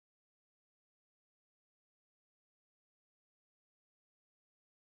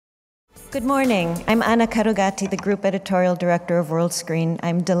Good morning. I'm Anna Carugati, the Group Editorial Director of WorldScreen.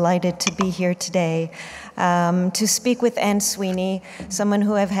 I'm delighted to be here today to speak with Anne Sweeney, someone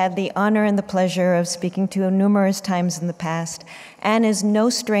who I've had the honor and the pleasure of speaking to numerous times in the past. Anne is no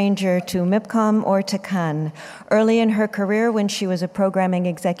stranger to MIPCOM or to Cannes. Early in her career, when she was a programming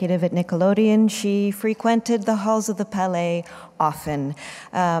executive at Nickelodeon, she frequented the halls of the Palais often.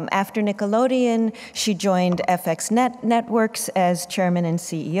 After Nickelodeon, she joined FX Networks as chairman and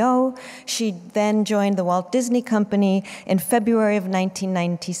CEO. She then joined the Walt Disney Company in February of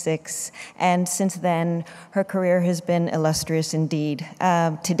 1996, and since then, her career has been illustrious indeed.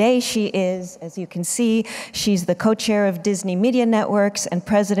 Today, she is, as you can see, she's the co-chair of Disney Media Networks and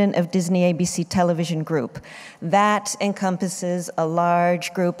president of Disney ABC Television Group. That encompasses a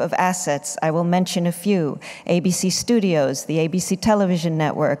large group of assets. I will mention a few: ABC Studios, the ABC Television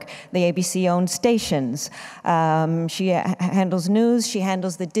Network, the ABC-owned stations. She handles news. She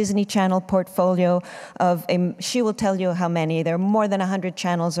handles the Disney Channel portfolio of, she will tell you how many. There are more than 100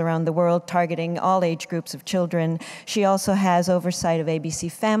 channels around the world targeting all age groups of children. She also has oversight of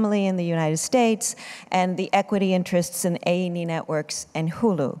ABC Family in the United States and the equity interests in A&E Networks and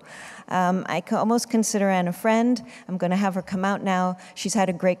Hulu. I can almost consider Anne a friend. I'm going to have her come out now. She's had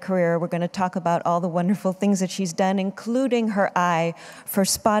a great career. We're going to talk about all the wonderful things that she's done, including her eye for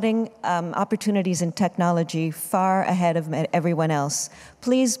spotting opportunities in technology far ahead of everyone else.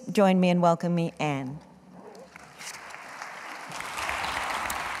 Please join me in welcoming Anne.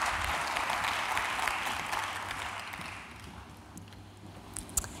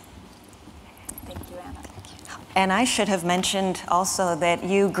 And I should have mentioned also that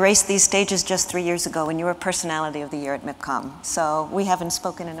you graced these stages just 3 years ago when you were Personality of the Year at MIPCOM. So we haven't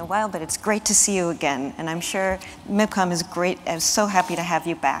spoken in a while, but it's great to see you again. And I'm sure MIPCOM is great. I'm so happy to have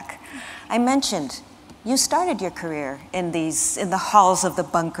you back. I mentioned you started your career in the halls of the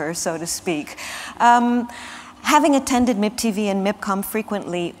bunker, so to speak. Having attended MIPTV and MIPCOM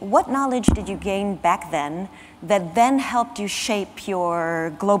frequently, what knowledge did you gain back then that then helped you shape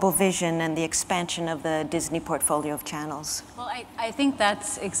your global vision and the expansion of the Disney portfolio of channels? Well, I think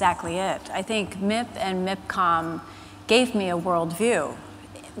that's exactly it. I think MIP and MIPCOM gave me a worldview.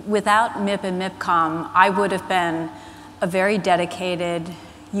 Without MIP and MIPCOM, I would have been a very dedicated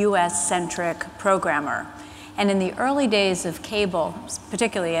US-centric programmer. And in the early days of cable,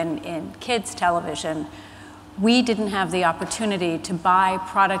 particularly in kids television, we didn't have the opportunity to buy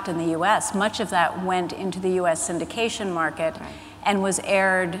product in the US. Much of that went into the US syndication market and was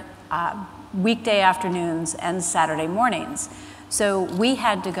aired weekday afternoons and Saturday mornings. So we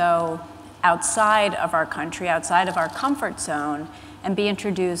had to go outside of our country, outside of our comfort zone, and be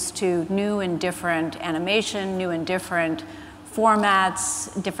introduced to new and different animation, new and different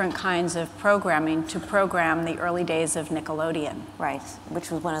formats, different kinds of programming to program the early days of Nickelodeon. Right, which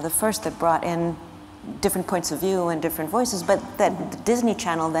was one of the first that brought in different points of view and different voices, but that the Disney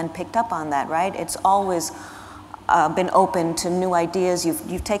Channel then picked up on that, right? It's always been open to new ideas.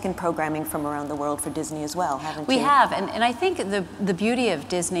 You've taken programming from around the world for Disney as well, haven't you? We have, and I think the beauty of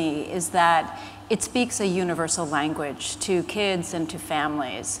Disney is that it speaks a universal language to kids and to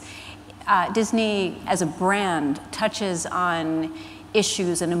families. Disney as a brand touches on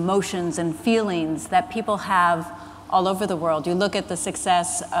issues and emotions and feelings that people have all over the world. You look at the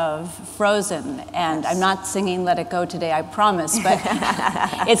success of Frozen, and I'm not singing Let It Go today, I promise, but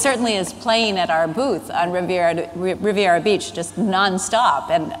it certainly is playing at our booth on Riviera Beach just nonstop,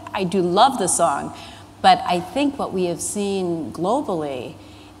 and I do love the song. But I think what we have seen globally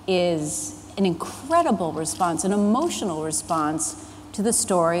is an incredible response, an emotional response to the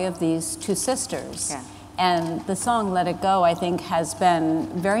story of these two sisters. Yeah. And the song Let It Go, I think, has been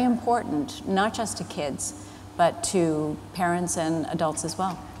very important, not just to kids, but to parents and adults as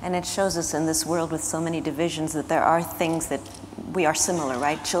well. And it shows us in this world with so many divisions that there are things that we are similar,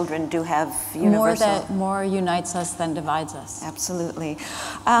 right? Children do have universal... More unites us than divides us. Absolutely.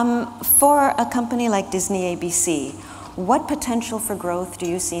 For a company like Disney ABC, what potential for growth do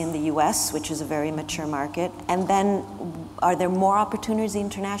you see in the US, which is a very mature market? And then are there more opportunities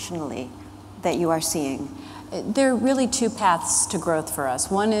internationally that you are seeing? There are really two paths to growth for us.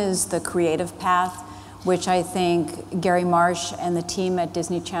 One is the creative path, which I think Gary Marsh and the team at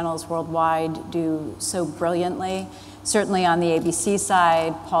Disney Channels Worldwide do so brilliantly. Certainly on the ABC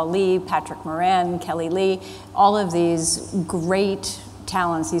side, Paul Lee, Patrick Moran, Kelly Lee, all of these great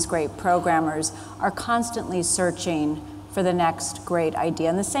talents, these great programmers are constantly searching for the next great idea.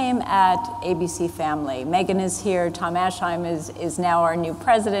 And the same at ABC Family. Megan is here, Tom Aschheim is now our new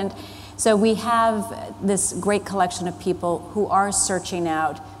president. So we have this great collection of people who are searching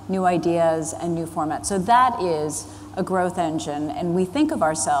out new ideas and new formats. So that is a growth engine, and we think of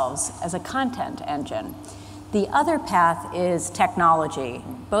ourselves as a content engine. The other path is technology,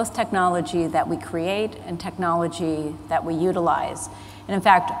 both technology that we create and technology that we utilize. And in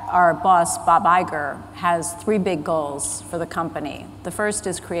fact, our boss, Bob Iger, has 3 big goals for the company. The first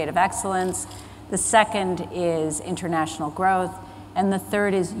is creative excellence, the second is international growth, and the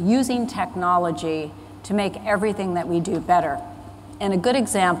third is using technology to make everything that we do better. And a good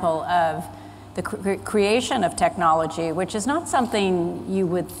example of the creation of technology, which is not something you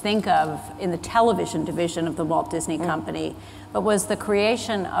would think of in the television division of the Walt Disney Company, but was the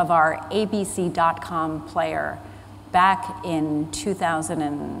creation of our ABC.com player back in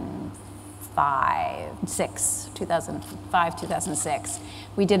 2005-2006.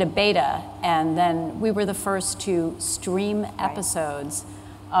 We did a beta, and then we were the first to stream episodes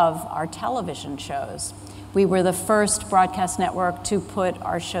of our television shows. We were the first broadcast network to put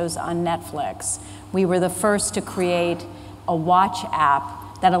our shows on Netflix. We were the first to create a watch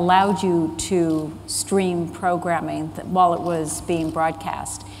app that allowed you to stream programming while it was being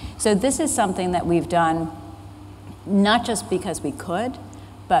broadcast. So this is something that we've done not just because we could,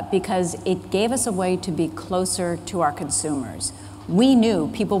 but because it gave us a way to be closer to our consumers. We knew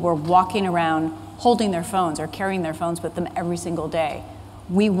people were walking around holding their phones or carrying their phones with them every single day.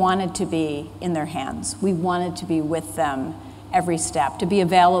 We wanted to be in their hands. We wanted to be with them every step, to be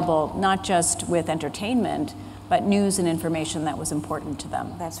available not just with entertainment, but news and information that was important to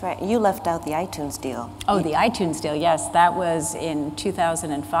them. That's right. You left out the iTunes deal. Oh, the iTunes deal, yes. That was in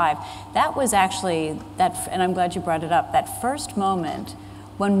 2005. That was actually, and I'm glad you brought it up, that first moment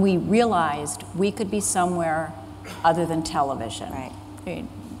when we realized we could be somewhere other than television. Right.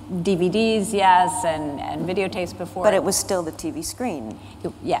 DVDs, yes, and videotapes before. But it was still the TV screen.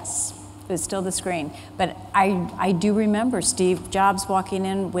 Yes, it was still the screen. But I do remember Steve Jobs walking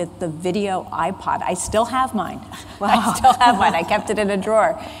in with the video iPod. I still have mine. Wow. I still have mine. I kept it in a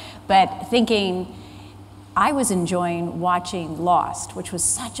drawer. But thinking, I was enjoying watching Lost, which was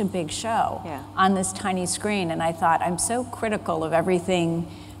such a big show, on this tiny screen. And I thought, I'm so critical of everything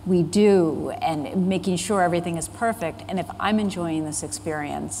we do and making sure everything is perfect. And if I'm enjoying this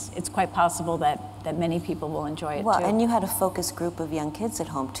experience, it's quite possible that many people will enjoy it too. Well, and you had a focus group of young kids at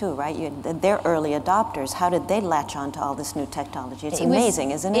home too, right? They're early adopters. How did they latch on to all this new technology? It's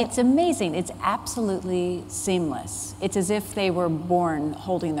amazing, isn't it? It's amazing. It's absolutely seamless. It's as if they were born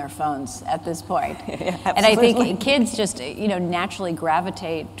holding their phones at this point. Yeah, and I think kids just, naturally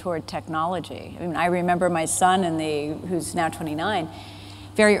gravitate toward technology. I mean, I remember my son, who's now 29,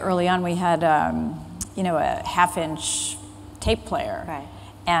 very early on, we had, a half-inch tape player. Right.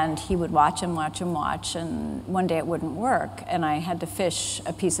 And he would watch, and one day it wouldn't work, and I had to fish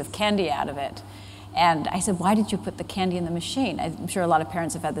a piece of candy out of it. And I said, why did you put the candy in the machine? I'm sure a lot of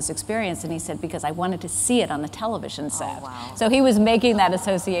parents have had this experience. And he said, because I wanted to see it on the television set. Oh, wow. So he was making that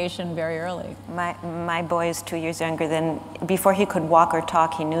association very early. My boy is 2 years younger than, before he could walk or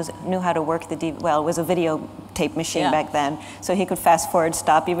talk, he knew how to work the it was a videotape machine back then. So he could fast forward,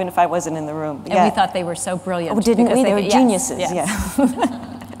 stop, even if I wasn't in the room. And we thought they were so brilliant. Oh, didn't we? They were geniuses, yes.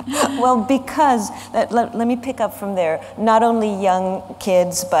 Well, because, let me pick up from there, not only young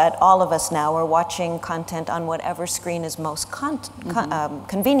kids, but all of us now are watching content on whatever screen is most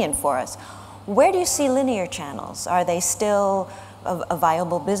convenient for us. Where do you see linear channels? Are they still a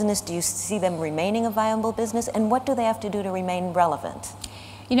viable business? Do you see them remaining a viable business? And what do they have to do to remain relevant?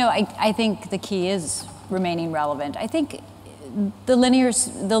 I think the key is remaining relevant. I think the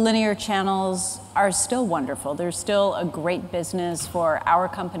linear channels are still wonderful. They're still a great business for our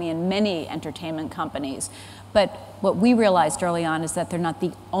company and many entertainment companies. But what we realized early on is that they're not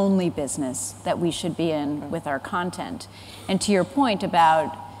the only business that we should be in with our content. And to your point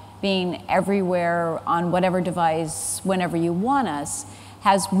about being everywhere on whatever device, whenever you want us,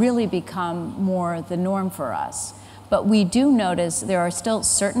 has really become more the norm for us. But we do notice there are still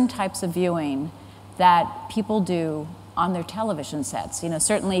certain types of viewing that people do on their television sets.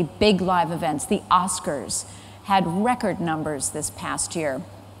 Certainly big live events. The Oscars had record numbers this past year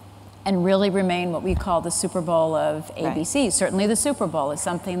and really remain what we call the Super Bowl of ABC. Right. Certainly the Super Bowl is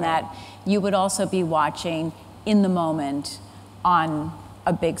something that you would also be watching in the moment on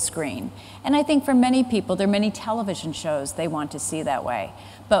a big screen. And I think for many people, there are many television shows they want to see that way.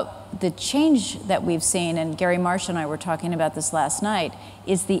 But the change that we've seen, and Gary Marsh and I were talking about this last night,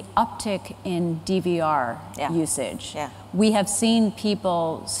 is the uptick in DVR usage. Yeah. We have seen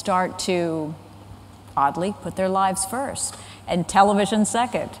people start to, oddly, put their lives first and television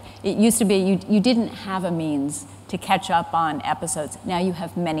second. It used to be you didn't have a means to catch up on episodes. Now you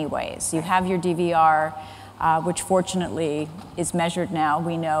have many ways. You have your DVR. which fortunately is measured now.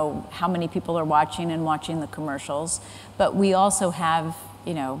 We know how many people are watching and watching the commercials, but we also have,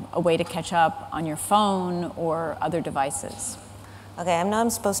 you know, a way to catch up on your phone or other devices. Okay, I know I'm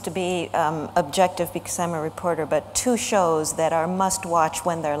supposed to be objective because I'm a reporter, but two shows that are must-watch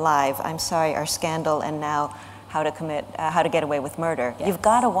when they're live, I'm sorry, are Scandal and now How to Get Away with Murder. Yes. You've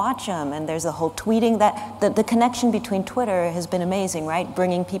got to watch them, and there's a whole tweeting that the connection between Twitter has been amazing, right?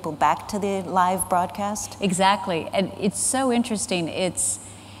 Bringing people back to the live broadcast. Exactly, and it's so interesting. It's,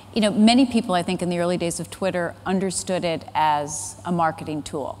 you know, many people, I think, in the early days of Twitter understood it as a marketing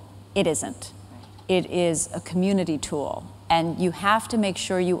tool. It isn't. It is a community tool. And you have to make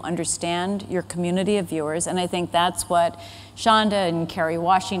sure you understand your community of viewers. And I think that's what Shonda and Kerry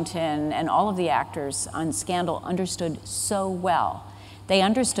Washington and all of the actors on Scandal understood so well. They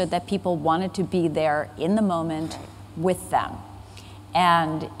understood that people wanted to be there in the moment with them.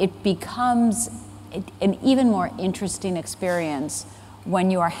 And it becomes an even more interesting experience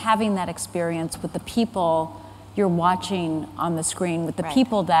when you are having that experience with the people you're watching on the screen, with the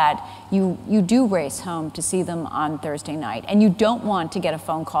people that you do race home to see them on Thursday night. And you don't want to get a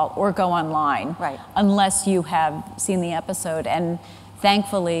phone call or go online unless you have seen the episode. And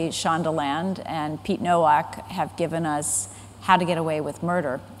thankfully, Shonda Land and Pete Nowak have given us How to Get Away with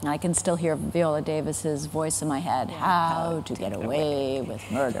Murder. And I can still hear Viola Davis's voice in my head, How to Get Away with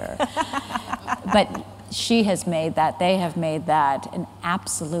Murder. But she has made that, they have made that an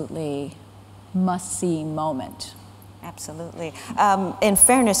absolutely must-see moment. Absolutely. In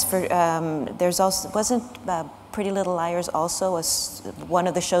fairness, there's also wasn't Pretty Little Liars also one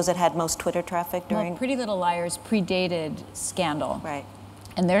of the shows that had most Twitter traffic during? Well, Pretty Little Liars predated Scandal, right?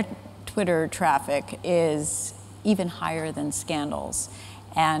 And their Twitter traffic is even higher than Scandal's.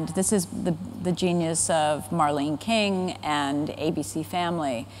 And this is the genius of Marlene King and ABC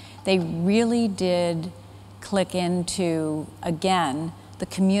Family. They really did click into, again, the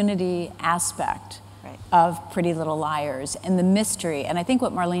community aspect of Pretty Little Liars and the mystery. And I think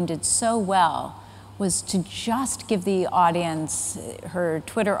what Marlene did so well was to just give the audience, her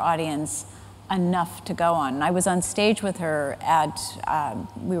Twitter audience, enough to go on. And I was on stage with her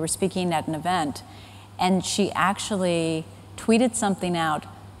we were speaking at an event, and she actually tweeted something out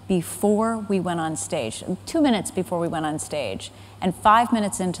before we went on stage, 2 minutes before we went on stage. And 5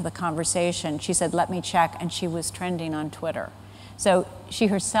 minutes into the conversation, she said, "Let me check," and she was trending on Twitter. So she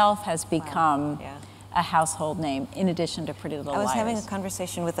herself has become a household name in addition to Pretty Little Liars. I was having a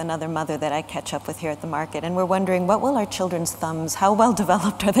conversation with another mother that I catch up with here at the market, and we're wondering, what will our children's thumbs, how well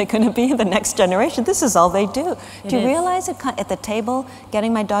developed are they going to be in the next generation? This is all they do. Do you realize it, at the table,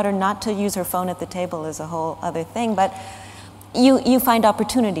 getting my daughter not to use her phone at the table is a whole other thing, but you find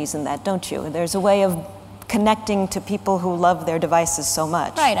opportunities in that, don't you? There's a way of connecting to people who love their devices so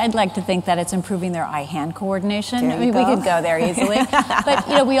much. Right, I'd like to think that it's improving their eye-hand coordination. I mean, we could go there easily. But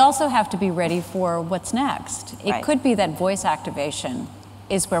you know, we also have to be ready for what's next. It could be that voice activation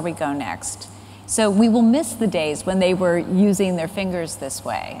is where we go next. So we will miss the days when they were using their fingers this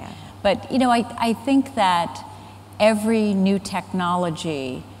way. But you know, I think that every new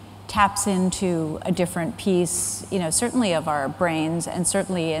technology taps into a different piece, you know, certainly of our brains and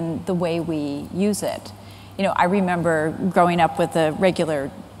certainly in the way we use it. You know, I remember growing up with a regular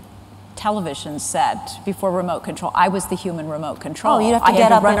television set before remote control. I was the human remote control. Oh, you have to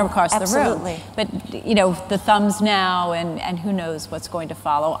get up and run across the room. Absolutely. But you know, the thumbs now, and who knows what's going to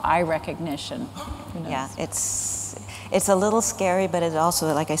follow. Eye recognition. Who knows? Yeah, it's a little scary, but it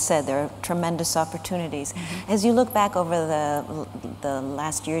also, like I said, there are tremendous opportunities. As you look back over the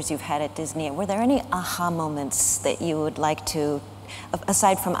last years you've had at Disney, were there any aha moments that you would like to,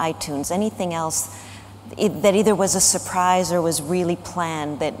 aside from iTunes, anything else that either was a surprise or was really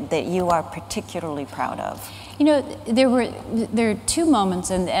planned that you are particularly proud of? You know, there are two moments,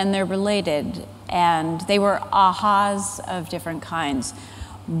 and they're related, and they were ahas of different kinds.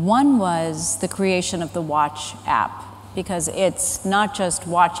 One was the creation of the Watch app, because it's not just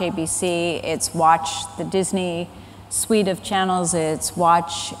Watch ABC, it's Watch the Disney suite of channels, it's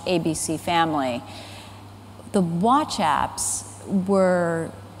Watch ABC Family. The Watch apps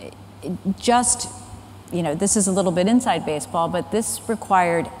were just, you know, this is a little bit inside baseball, but this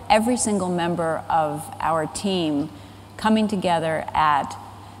required every single member of our team coming together at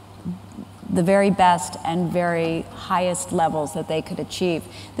the very best and very highest levels that they could achieve.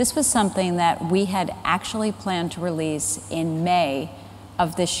 This was something that we had actually planned to release in May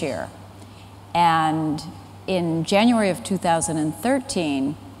of this year. And in January of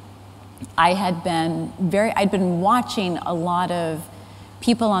 2013, I'd been watching a lot of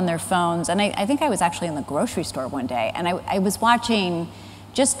people on their phones, and I think I was actually in the grocery store one day, and I was watching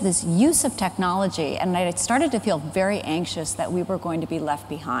just this use of technology, and I started to feel very anxious that we were going to be left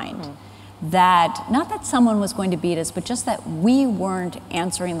behind. That, not that someone was going to beat us, but just that we weren't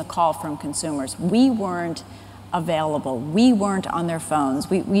answering the call from consumers. We weren't available. We weren't on their phones.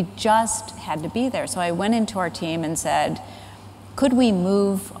 We just had to be there. So I went into our team and said, could we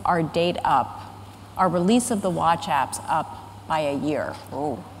move our date up, our release of the watch apps up by a year?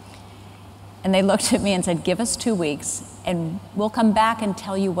 Oh. And they looked at me and said, give us 2 weeks, and we'll come back and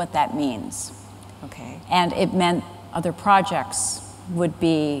tell you what that means. Okay. And it meant other projects would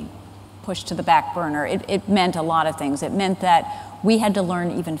be pushed to the back burner. It meant a lot of things. It meant that we had to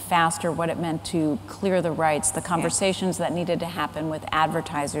learn even faster what it meant to clear the rights, the conversations that needed to happen with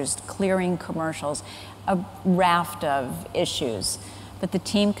advertisers, clearing commercials, a raft of issues. But the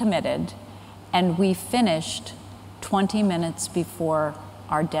team committed, and we finished 20 minutes before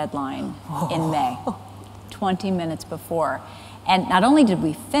our deadline in May. 20 minutes before. And not only did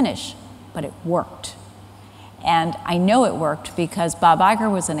we finish, but it worked. And I know it worked because Bob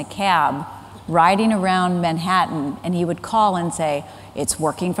Iger was in a cab riding around Manhattan, and he would call and say, it's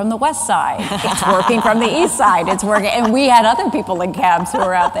working from the west side, it's working from the east side, it's working. And we had other people in cabs who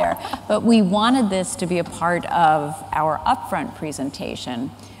were out there. But we wanted this to be a part of our upfront presentation,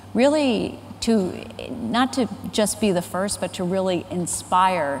 really to, not to just be the first, but to really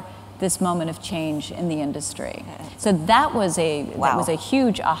inspire this moment of change in the industry. So that was a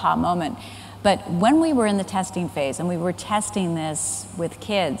huge aha moment. But when we were in the testing phase and we were testing this with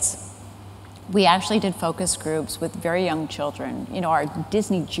kids, we actually did focus groups with very young children, you know, our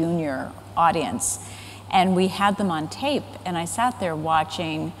Disney Junior audience. And we had them on tape, and I sat there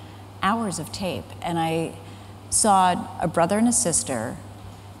watching hours of tape, and I saw a brother and a sister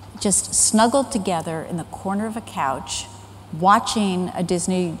just snuggled together in the corner of a couch watching a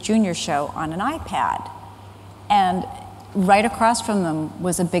Disney Junior show on an iPad. And right across from them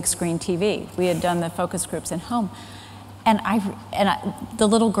was a big screen TV. We had done the focus groups at home. And the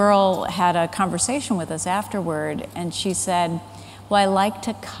little girl had a conversation with us afterward, and she said, well, I like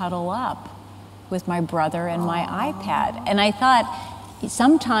to cuddle up with my brother and my iPad. And I thought,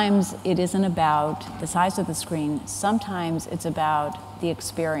 sometimes it isn't about the size of the screen, sometimes it's about the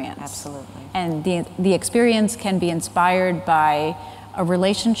experience. Absolutely. And the experience can be inspired by a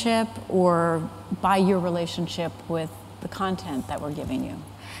relationship or by your relationship with the content that we're giving you.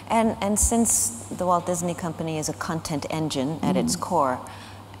 And since the Walt Disney Company is a content engine at its core,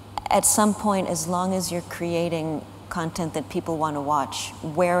 at some point, as long as you're creating content that people want to watch,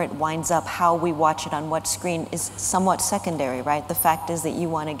 where it winds up, how we watch it on what screen is somewhat secondary, right? The fact is that you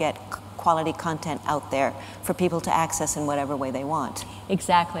want to get quality content out there for people to access in whatever way they want.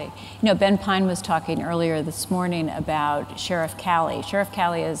 Exactly. You know, Ben Pine was talking earlier this morning about Sheriff Callie. Sheriff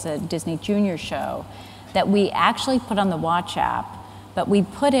Callie is a Disney Junior show that we actually put on the Watch app, but we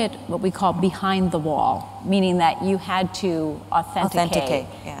put it what we call behind the wall, meaning that you had to authenticate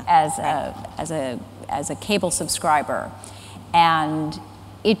as a cable subscriber. And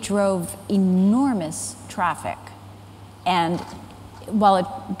it drove enormous traffic. And while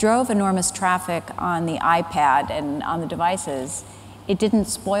it drove enormous traffic on the iPad and on the devices, it didn't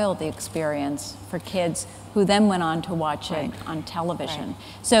spoil the experience for kids who then went on to watch it on television. Right.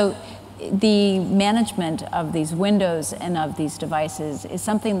 So the management of these windows and of these devices is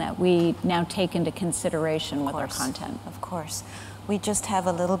something that we now take into consideration with our content. Of course. We just have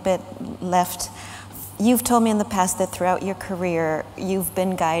a little bit left. You've told me in the past that throughout your career, you've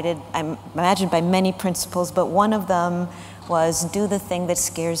been guided, I imagine, by many principles, but one of them was do the thing that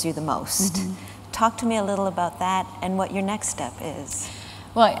scares you the most. Talk to me a little about that and what your next step is.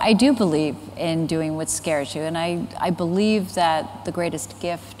 Well, I do believe in doing what scares you, and I believe that the greatest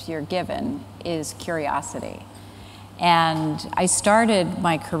gift you're given is curiosity. And I started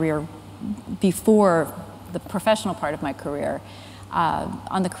my career before the professional part of my career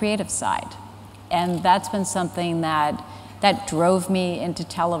on the creative side. And that's been something that drove me into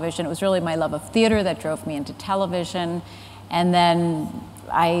television. It was really my love of theater that drove me into television. And then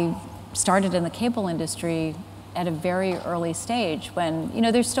I started in the cable industry at a very early stage when, you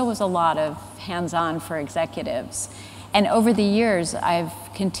know, there still was a lot of hands-on for executives. And over the years, I've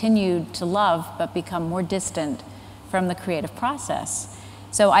continued to love but become more distant from the creative process.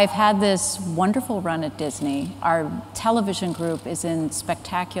 So I've had this wonderful run at Disney. Our television group is in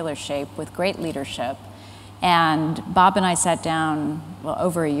spectacular shape with great leadership. And Bob and I sat down, well,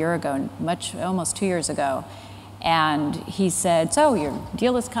 over a year ago, almost 2 years ago, and he said, so your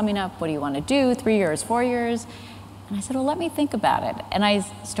deal is coming up, what do you want to do, 3 years, 4 years? And I said, well, let me think about it. And I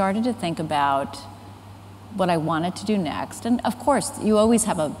started to think about what I wanted to do next. And of course, you always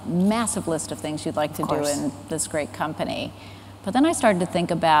have a massive list of things you'd like to do in this great company. But then I started to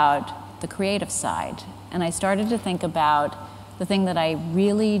think about the creative side, and I started to think about the thing that I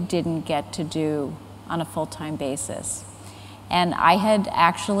really didn't get to do on a full-time basis. And I had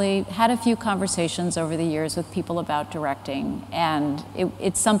actually had a few conversations over the years with people about directing, and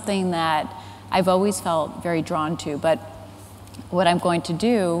it's something that I've always felt very drawn to. But what I'm going to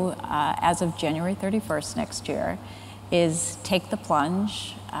do as of January 31st next year is take the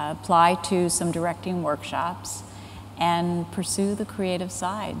plunge, apply to some directing workshops, and pursue the creative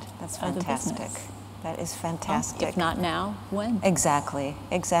side of the business. That is fantastic. If not now, when? Exactly,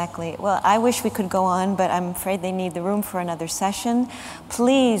 exactly. Well, I wish we could go on, but I'm afraid they need the room for another session.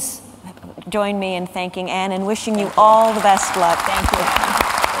 Please join me in thanking Anne and wishing you all the best luck. Thank you.